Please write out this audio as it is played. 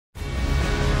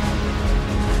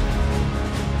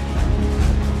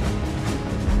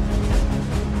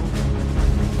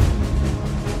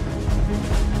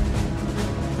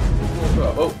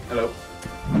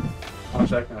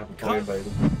can't.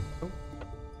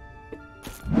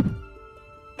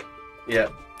 Yeah.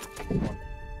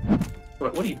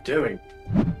 What are you doing?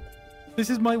 This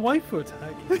is my waifu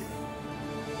attack.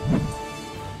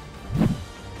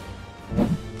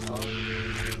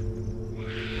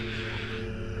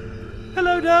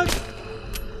 Hello, Doug.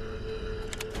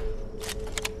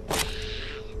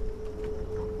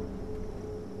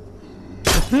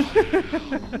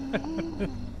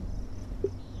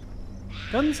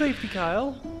 Gun safety,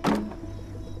 Kyle.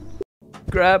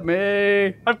 Grab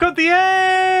me! I've got the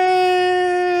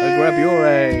A! I'll grab your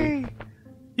A.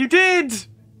 You did!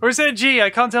 Or is it a G? I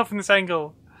can't tell from this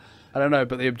angle. I don't know,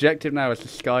 but the objective now is to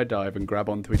skydive and grab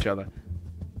onto each other.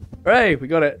 Hooray, we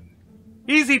got it.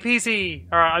 Easy peasy.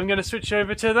 Alright, I'm going to switch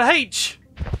over to the H.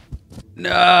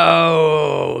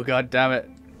 No! God damn it.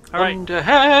 Alright.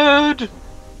 Underhead!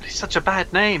 It's such a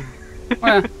bad name.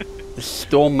 Well, the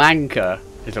Stormanker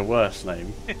is a worse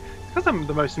name. Because I'm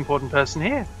the most important person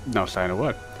here. Not saying a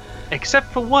word.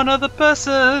 Except for one other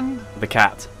person. The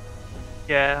cat.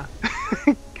 Yeah.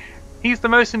 He's the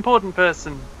most important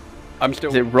person. I'm still...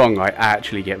 Is it wrong I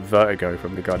actually get vertigo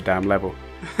from the goddamn level?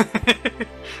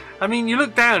 I mean, you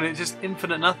look down, it's just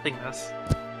infinite nothingness.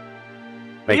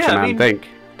 Makes a man think.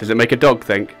 Does it make a dog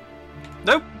think?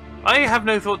 Nope. I have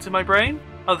no thoughts in my brain,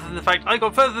 other than the fact I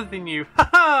got further than you. Ha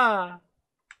ha!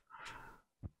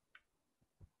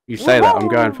 You say that, I'm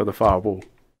going for the far wall.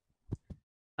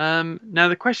 Now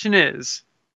the question is,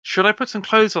 should I put some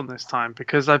clothes on this time?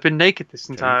 Because I've been naked this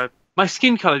entire... My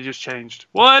skin colour just changed.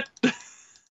 What?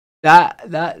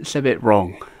 That's a bit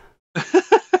wrong.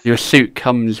 Your suit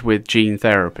comes with gene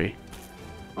therapy.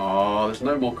 Oh, there's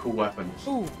no more cool weapons.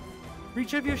 Ooh.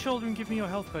 Reach over your shoulder and give me your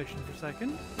health potion for a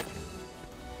second.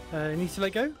 You need to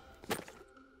let go?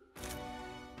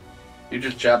 You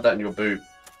just jabbed that in your boot.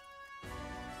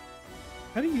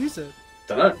 How do you use it?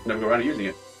 Dunno, never go around using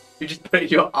it. You just put it in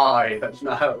your eye, that's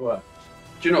not how it works.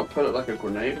 Do you not put it like a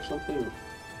grenade or something?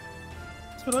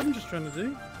 That's what I'm just trying to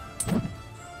do.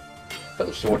 Put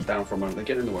the swords down for a moment, they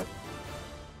get in the way.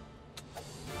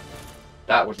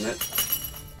 That wasn't it.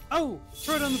 Oh!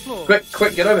 Throw it on the floor!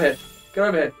 Quick, get over here! Get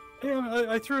over here! Yeah,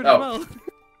 I threw it as well.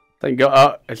 Thank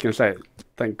God, I was going to say,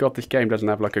 thank God this game doesn't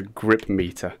have like a grip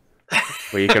meter,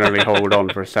 where you can only hold on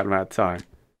for a certain amount of time.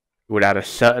 It would add a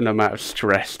certain amount of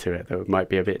stress to it that might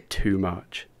be a bit too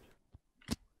much.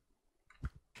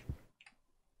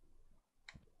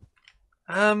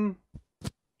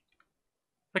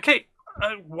 Okay,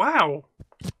 wow.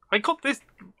 I got this,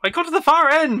 I got to the far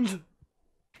end!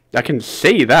 I can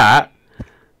see that!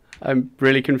 I'm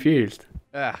really confused.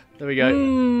 Ah, there we go.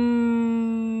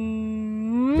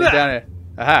 Get down here.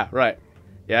 Aha, right.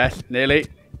 Yes, nearly.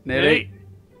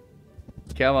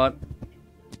 Come on.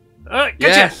 Gotcha!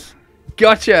 Yes!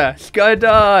 Gotcha!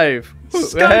 Skydive!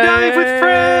 Skydive with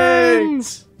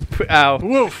friends! Ow.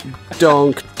 Woof!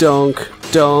 Donk, donk,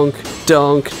 donk,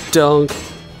 donk, donk.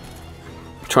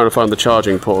 I'm trying to find the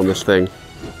charging port on this thing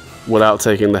without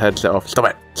taking the headset off. Stop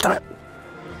it! Stop it!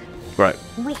 Right.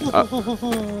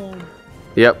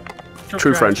 Yep.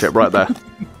 True friendship right there.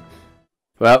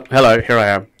 Well, hello, here I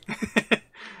am.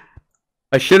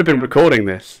 I should have been recording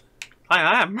this.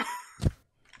 I am.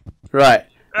 Right.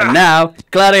 And now,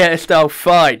 gladiator style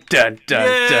fight. Dun dun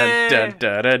Yay! dun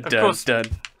dun dun dun dun.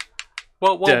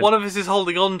 Well, Dun. one of us is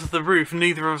holding on to the roof,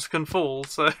 neither of us can fall,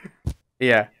 so...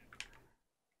 Yeah.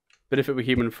 But if it were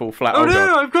human fall flat, Oh no,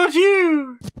 God. I've got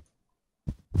you!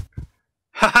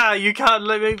 Haha, you can't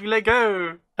make me let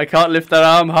go! I can't lift that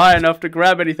arm high enough to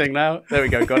grab anything now. There we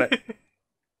go, got it.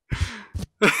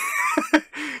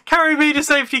 Carry me to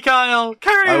safety, Kyle!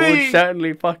 Carry I me! will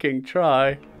certainly fucking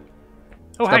try.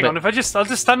 Oh, Stop hang it. on, I'll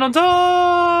just stand on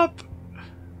top!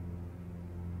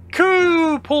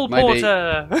 Cool, Paul Maybe.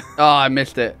 Porter! Oh, I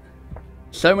missed it.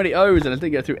 So many O's and I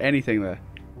didn't get through anything there.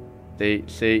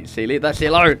 See, leave that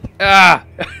alone. Ah!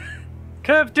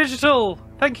 Curve Digital,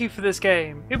 thank you for this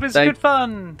game. It was good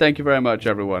fun. Thank you very much,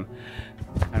 everyone.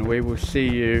 And we will see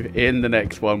you in the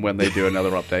next one when they do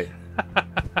another update.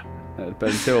 But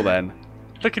until then,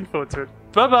 Looking forward to it.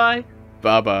 Bye-bye.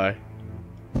 bye-bye.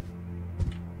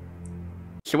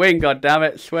 Swing,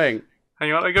 goddammit, swing.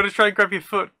 Hang on, I gotta try and grab your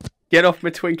foot. Get off my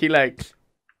twinky legs.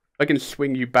 I can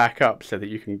swing you back up so that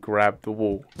you can grab the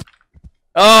wall.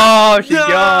 Oh, she's No,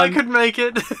 gone. I couldn't make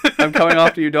it. I'm coming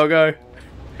after you, doggo.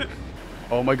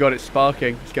 Oh my god, it's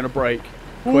sparking. It's gonna break.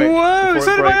 Quick, Whoa, before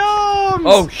so it do my breaks. arms!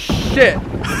 Oh shit!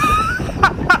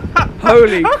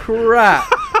 Holy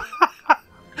crap!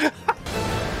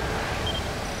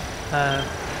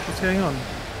 What's going on?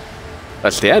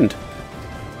 That's the end.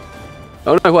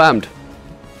 Oh no, what happened?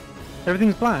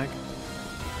 Everything's black.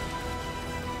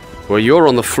 Well, you're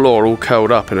on the floor all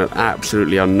curled up in an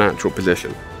absolutely unnatural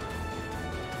position.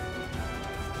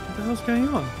 What the hell's going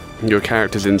on? Your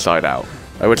character's inside out.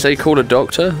 I would say call a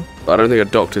doctor, but I don't think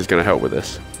a doctor's going to help with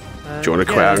this. Do you want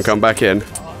to quit out and come back in?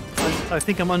 I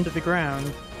think I'm under the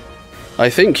ground. I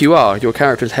think you are. Your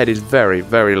character's head is very,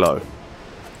 very low.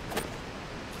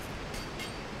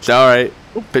 It's alright.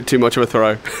 Bit too much of a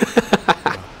throw.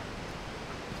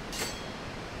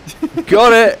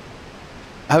 Got it!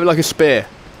 Have it like a spear.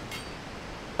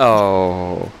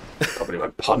 Oh. I believe I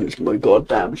punched my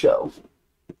goddamn shelf.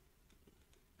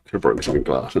 Could have broken some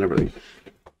glass and everything.